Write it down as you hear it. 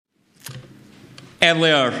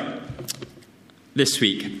Earlier this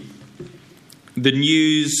week, the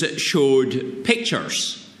news showed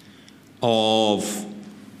pictures of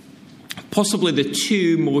possibly the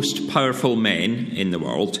two most powerful men in the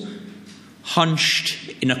world, hunched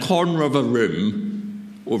in a corner of a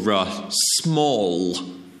room over a small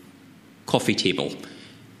coffee table,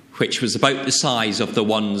 which was about the size of the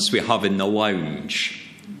ones we have in the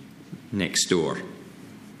lounge next door.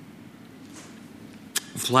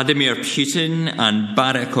 Vladimir Putin and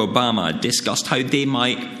Barack Obama discussed how they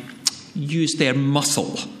might use their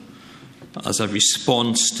muscle as a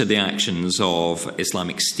response to the actions of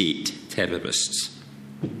Islamic State terrorists.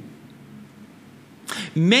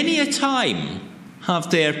 Many a time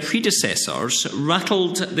have their predecessors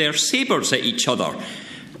rattled their sabres at each other,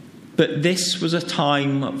 but this was a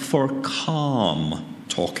time for calm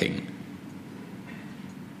talking.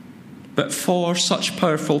 But for such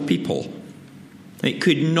powerful people, it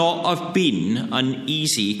could not have been an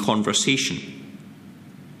easy conversation.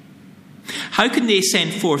 How can they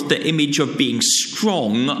send forth the image of being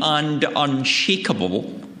strong and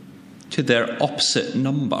unshakable to their opposite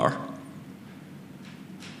number,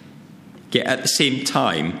 yet at the same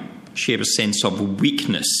time share a sense of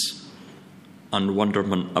weakness and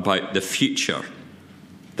wonderment about the future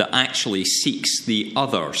that actually seeks the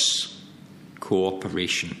other's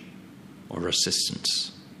cooperation or assistance?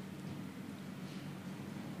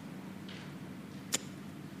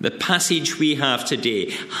 The passage we have today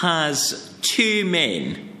has two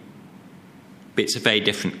men, but it's a very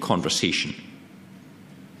different conversation.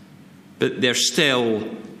 But they're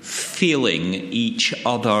still feeling each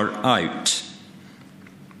other out.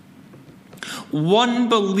 One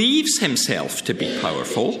believes himself to be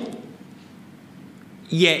powerful,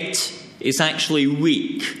 yet is actually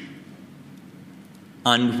weak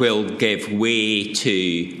and will give way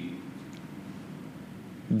to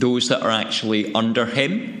those that are actually under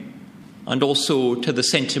him, and also to the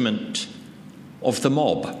sentiment of the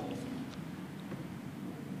mob.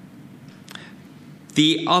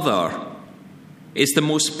 The other is the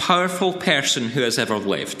most powerful person who has ever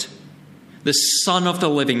lived, the Son of the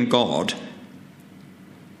living God,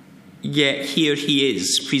 yet here he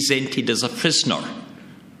is presented as a prisoner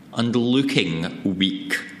and looking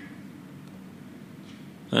weak.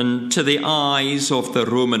 And to the eyes of the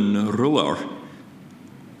Roman ruler,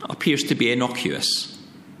 appears to be innocuous.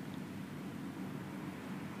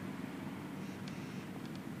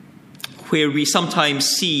 Where we sometimes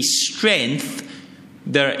see strength,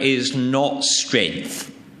 there is not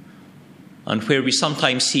strength. And where we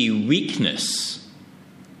sometimes see weakness,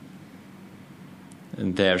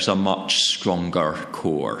 there's a much stronger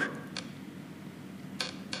core.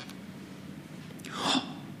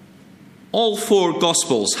 All four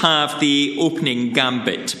Gospels have the opening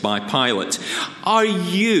gambit by Pilate. Are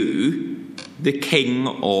you the King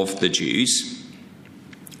of the Jews?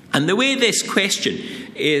 And the way this question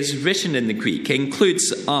is written in the Greek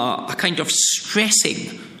includes a kind of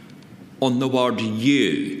stressing on the word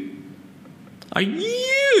you. Are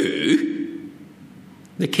you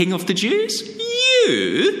the King of the Jews?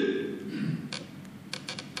 You?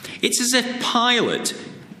 It's as if Pilate,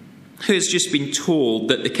 who has just been told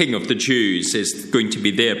that the King of the Jews is going to be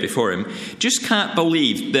there before him, just can't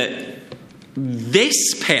believe that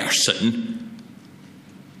this person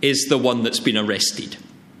is the one that's been arrested.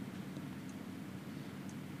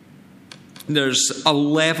 There's a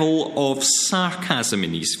level of sarcasm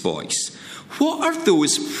in his voice. What are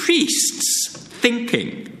those priests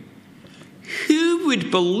thinking? Who would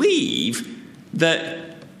believe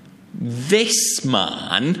that this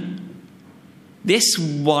man, this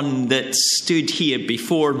one that stood here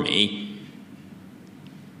before me,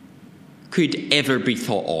 could ever be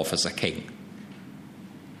thought of as a king?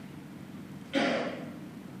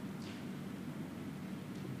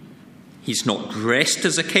 He's not dressed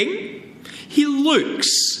as a king. He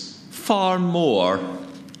looks far more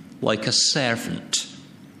like a servant.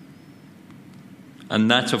 And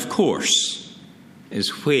that, of course,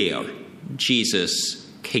 is where Jesus'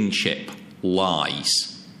 kingship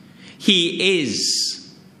lies. He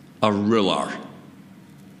is a ruler,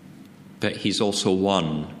 but he's also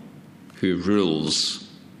one who rules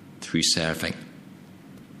through serving.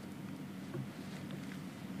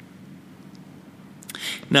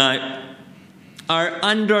 Now, our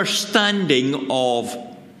understanding of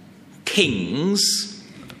kings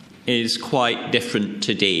is quite different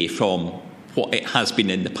today from what it has been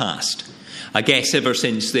in the past. I guess ever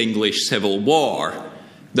since the English Civil War,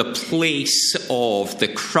 the place of the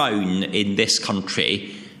crown in this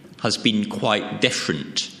country has been quite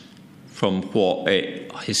different from what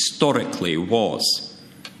it historically was.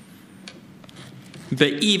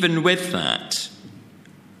 But even with that,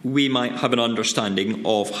 we might have an understanding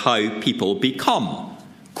of how people become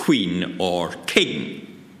queen or king.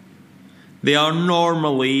 They are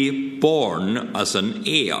normally born as an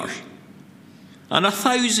heir. And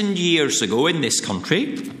 1,000 years ago in this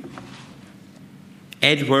country,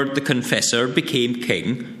 Edward the Confessor became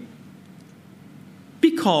king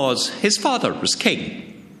because his father was king.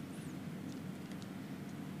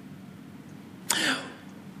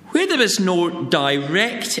 Where there is no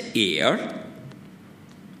direct heir,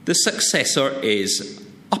 the successor is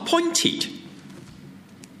appointed.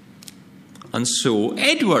 And so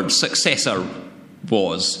Edward's successor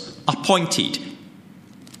was appointed,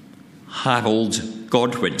 Harold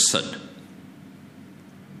Godwinson.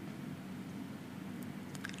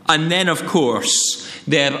 And then, of course,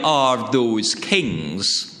 there are those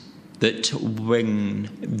kings that win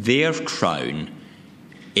their crown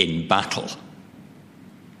in battle.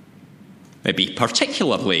 Maybe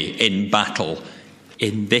particularly in battle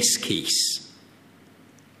in this case.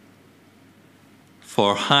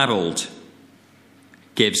 For Harold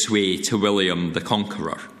gives way to William the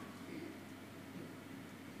Conqueror.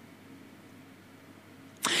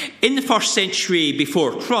 In the 1st century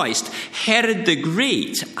before Christ, Herod the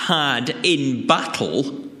Great had in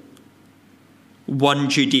battle won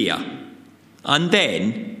Judea and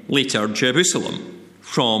then later Jerusalem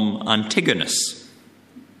from Antigonus.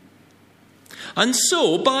 And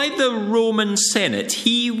so by the Roman Senate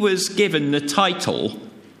he was given the title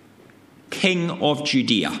King of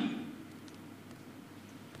Judea.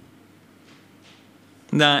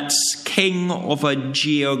 That's king of a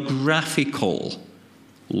geographical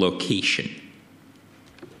location.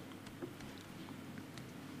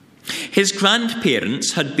 His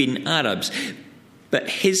grandparents had been Arabs, but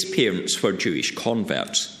his parents were Jewish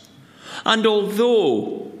converts. And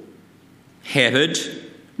although Herod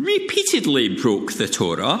repeatedly broke the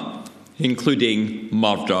Torah, including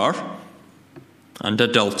murder and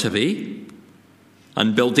adultery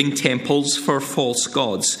and building temples for false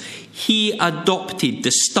gods, he adopted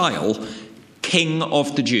the style King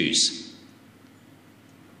of the Jews.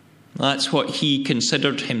 That's what he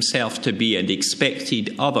considered himself to be and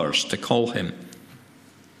expected others to call him.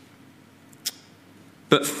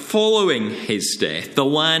 But following his death, the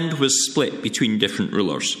land was split between different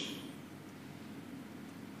rulers.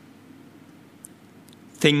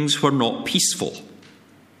 Things were not peaceful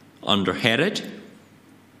under Herod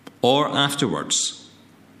or afterwards.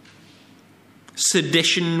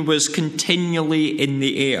 Sedition was continually in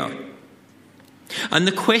the air. And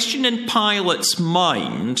the question in Pilate's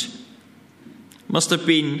mind must have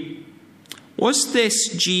been, was this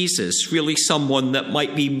Jesus really someone that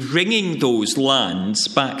might be bringing those lands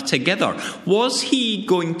back together? Was he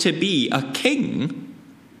going to be a king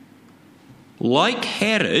like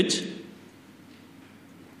Herod,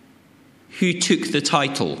 who took the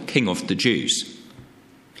title King of the Jews?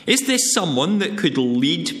 Is this someone that could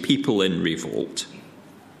lead people in revolt?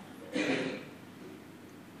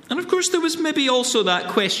 And of course there was maybe also that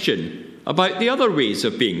question about the other ways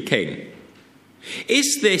of being king.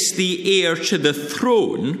 Is this the heir to the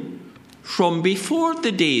throne from before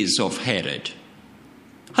the days of Herod?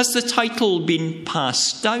 Has the title been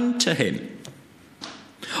passed down to him?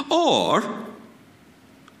 Or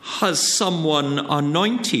has someone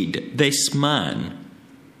anointed this man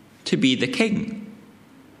to be the king?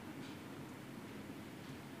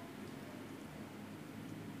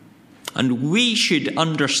 And we should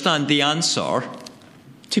understand the answer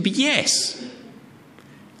to be yes.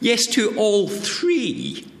 Yes to all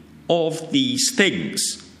three of these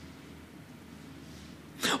things.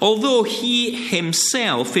 Although he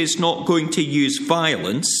himself is not going to use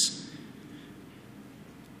violence,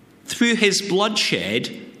 through his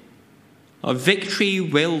bloodshed, a victory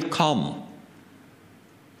will come.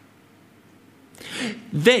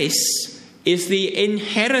 This is the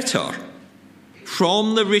inheritor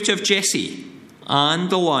from the root of Jesse and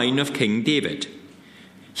the line of King David.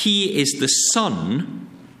 He is the son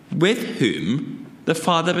with whom the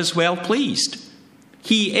Father is well pleased.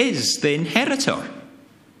 He is the inheritor.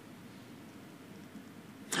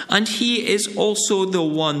 And he is also the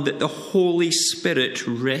one that the Holy Spirit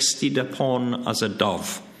rested upon as a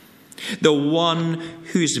dove, the one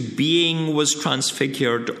whose being was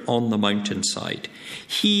transfigured on the mountainside.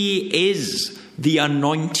 He is the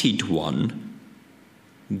anointed one,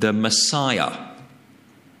 the Messiah,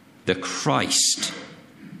 the Christ,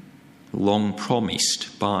 long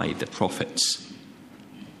promised by the prophets.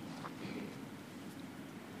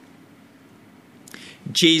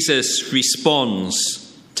 Jesus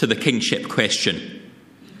responds to the kingship question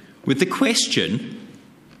with the question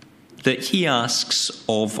that he asks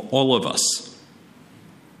of all of us.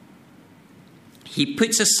 he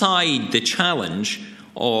puts aside the challenge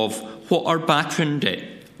of what our background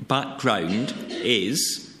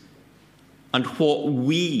is and what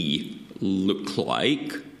we look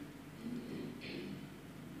like.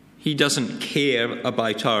 He doesn't care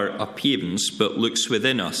about our appearance, but looks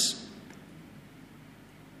within us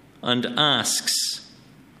and asks,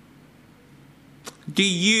 "Do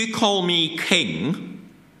you call me king,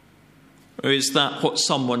 or is that what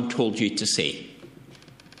someone told you to say?"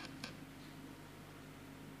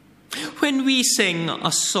 When we sing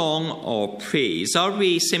a song of praise, are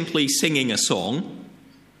we simply singing a song,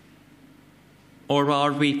 or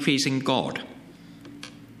are we praising God?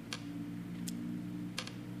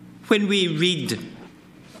 When we read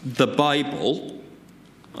the Bible,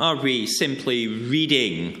 are we simply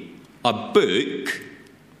reading a book,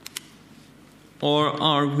 or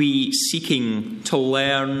are we seeking to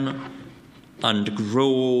learn and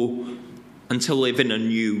grow and to live in a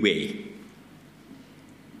new way?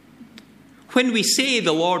 When we say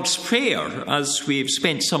the Lord's Prayer, as we've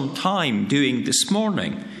spent some time doing this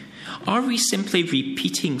morning, are we simply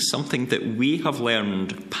repeating something that we have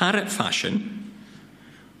learned parrot fashion,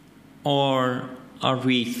 or are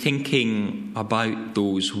we thinking about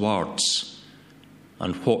those words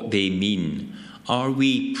and what they mean? Are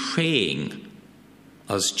we praying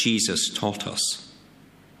as Jesus taught us?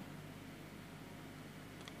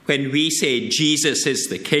 When we say Jesus is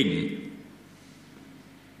the King,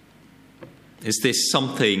 is this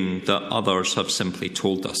something that others have simply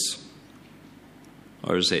told us?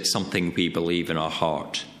 Or is it something we believe in our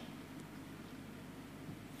heart?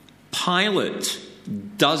 Pilate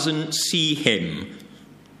doesn't see him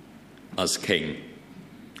as king,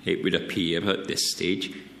 it would appear at this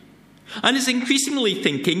stage, and is increasingly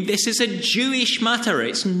thinking, this is a Jewish matter,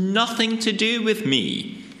 it's nothing to do with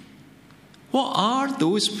me. What are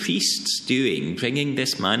those priests doing bringing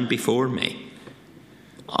this man before me?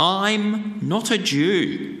 I'm not a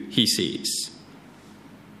Jew, he says.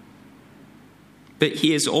 But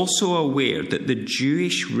he is also aware that the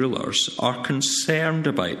Jewish rulers are concerned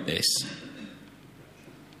about this,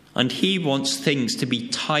 and he wants things to be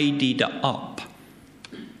tidied up.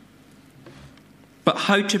 But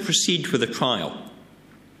how to proceed with the trial?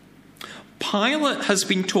 Pilate has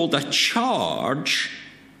been told a charge,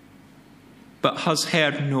 but has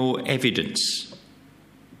heard no evidence.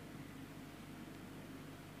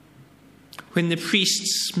 When the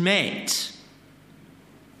priests met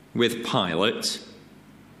with Pilate,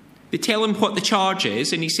 they tell him what the charge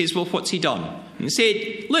is, and he says, well, what's he done? And they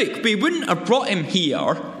said, look, we wouldn't have brought him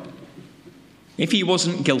here if he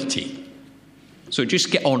wasn't guilty. So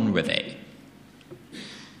just get on with it.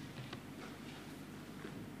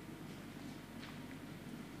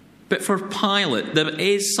 But for Pilate, there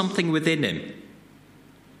is something within him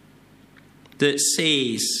that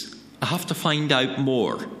says, I have to find out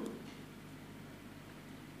more.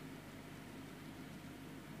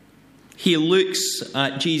 He looks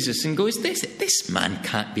at Jesus and goes, this man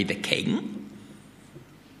can't be the king.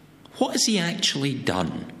 What has he actually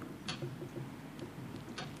done?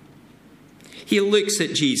 He looks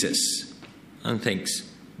at Jesus and thinks,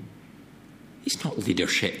 he's not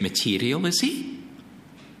leadership material, is he?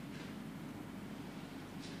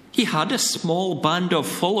 He had a small band of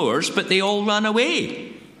followers, but they all ran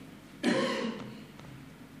away.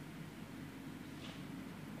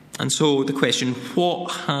 And so the question,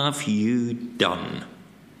 what have you done?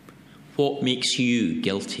 What makes you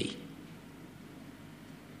guilty?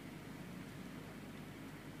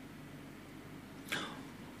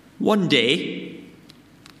 One day,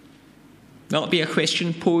 that'll be a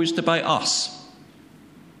question posed about us.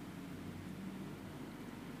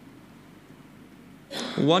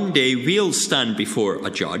 One day we'll stand before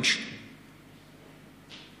a judge,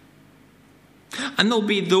 and there'll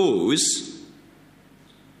be those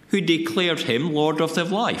who declared him Lord of their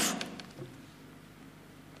life.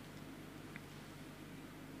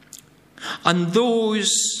 And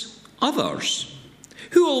those others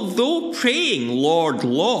who, although praying, Lord,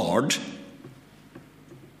 Lord,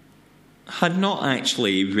 had not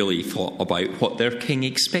actually really thought about what their king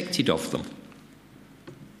expected of them.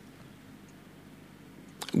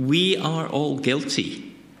 We are all guilty.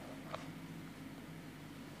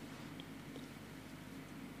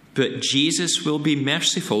 But Jesus will be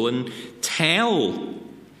merciful and tell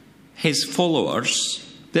his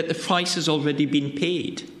followers that the price has already been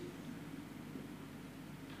paid.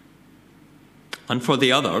 And for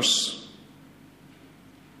the others,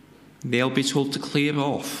 they'll be told to clear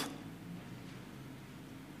off.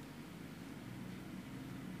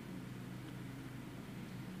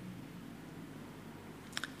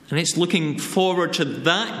 And it's looking forward to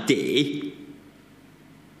that day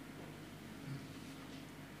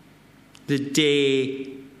the day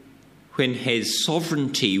when his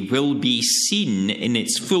sovereignty will be seen in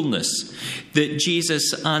its fullness, that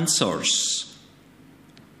Jesus answers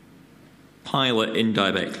Pilate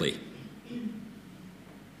indirectly.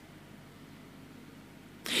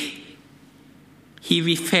 He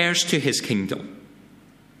refers to his kingdom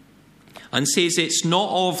and says it's not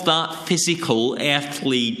of that physical,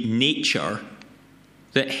 earthly nature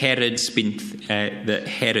that Herod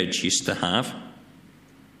used to have.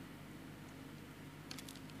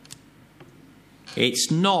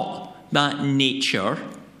 It's not that nature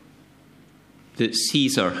that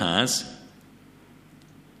Caesar has.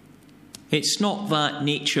 It's not that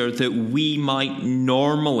nature that we might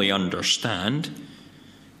normally understand.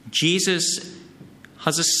 Jesus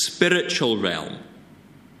has a spiritual realm,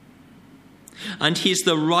 and he's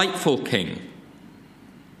the rightful king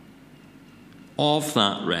of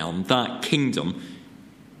that realm, that kingdom,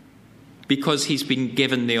 because he's been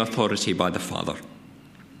given the authority by the Father.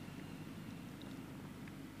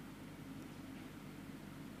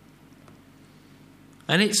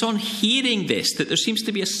 And it's on hearing this that there seems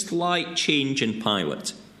to be a slight change in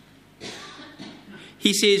Pilate.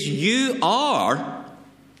 He says, "You are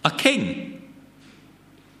a king."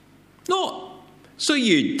 Not, "So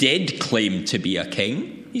you did claim to be a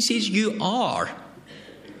king." He says, "You are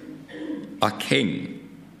a king."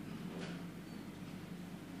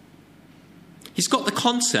 He's got the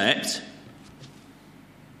concept,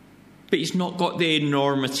 but he's not got the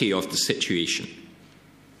enormity of the situation.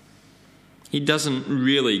 He doesn't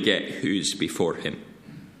really get who's before him.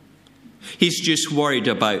 He's just worried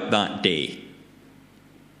about that day,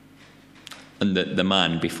 and that the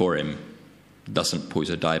man before him doesn't pose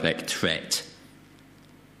a direct threat.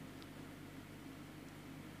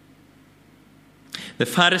 The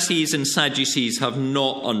Pharisees and Sadducees have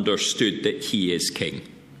not understood that he is king.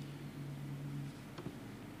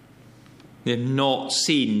 They've not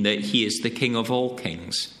seen that he is the king of all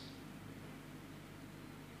kings.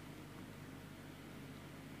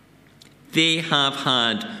 They have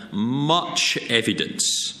had much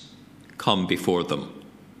evidence come before them,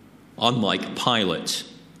 unlike Pilate,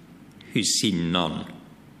 who's seen none.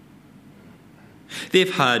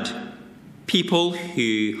 They've had people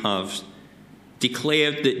who have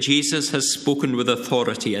declared that Jesus has spoken with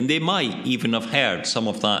authority, and they might even have heard some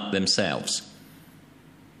of that themselves.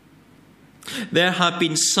 There have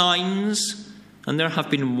been signs and there have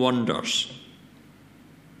been wonders.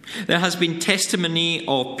 There has been testimony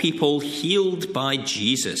of people healed by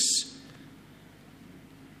Jesus.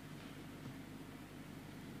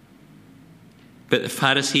 But the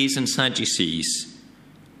Pharisees and Sadducees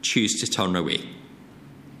choose to turn away.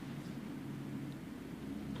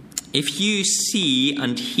 If you see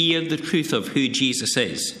and hear the truth of who Jesus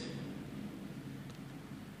is,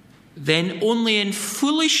 then only in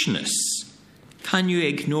foolishness can you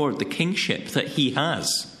ignore the kingship that he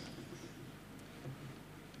has.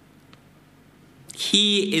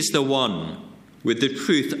 He is the one with the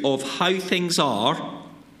truth of how things are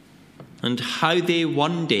and how they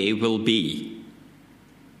one day will be.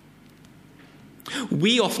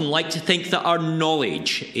 We often like to think that our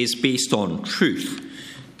knowledge is based on truth,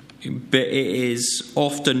 but it is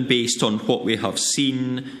often based on what we have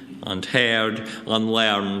seen and heard and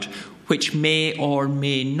learned, which may or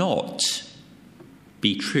may not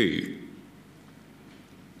be true.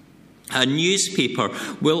 A newspaper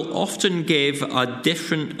will often give a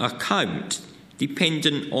different account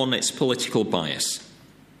dependent on its political bias.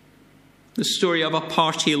 The story of a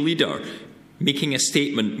party leader making a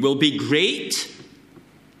statement will be great,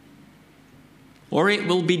 or it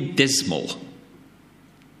will be dismal,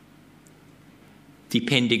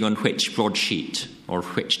 depending on which broadsheet or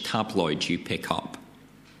which tabloid you pick up.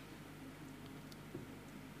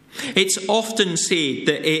 It's often said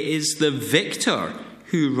that it is the victor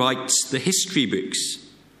who writes the history books.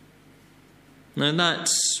 Now,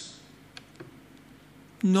 that's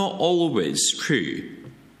not always true.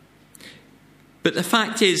 But the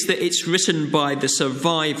fact is that it's written by the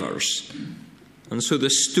survivors, and so the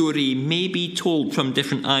story may be told from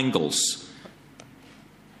different angles,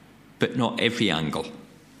 but not every angle.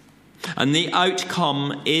 And the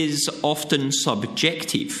outcome is often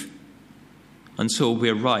subjective, and so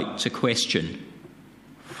we're right to question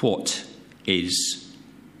what is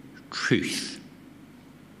truth.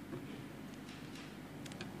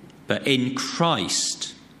 But in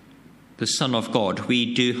Christ, the Son of God,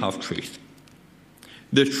 we do have truth.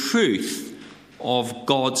 The truth of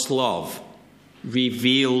God's love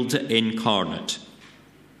revealed incarnate.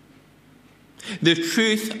 The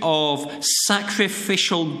truth of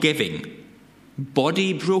sacrificial giving,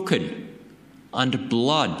 body broken and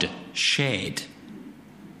blood shed.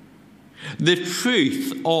 the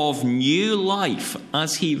truth of new life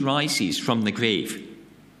as he rises from the grave,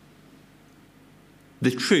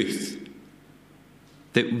 the truth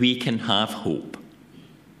that we can have hope.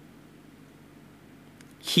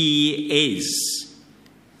 He is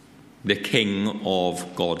the King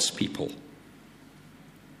of God's people.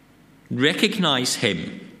 Recognize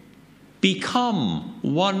him. Become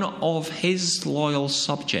one of his loyal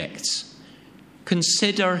subjects.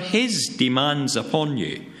 Consider his demands upon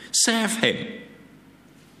you. Serve him.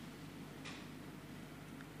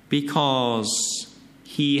 Because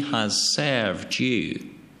he has served you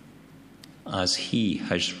as he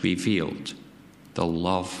has revealed the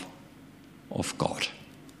love of God.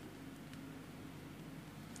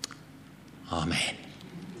 Amen.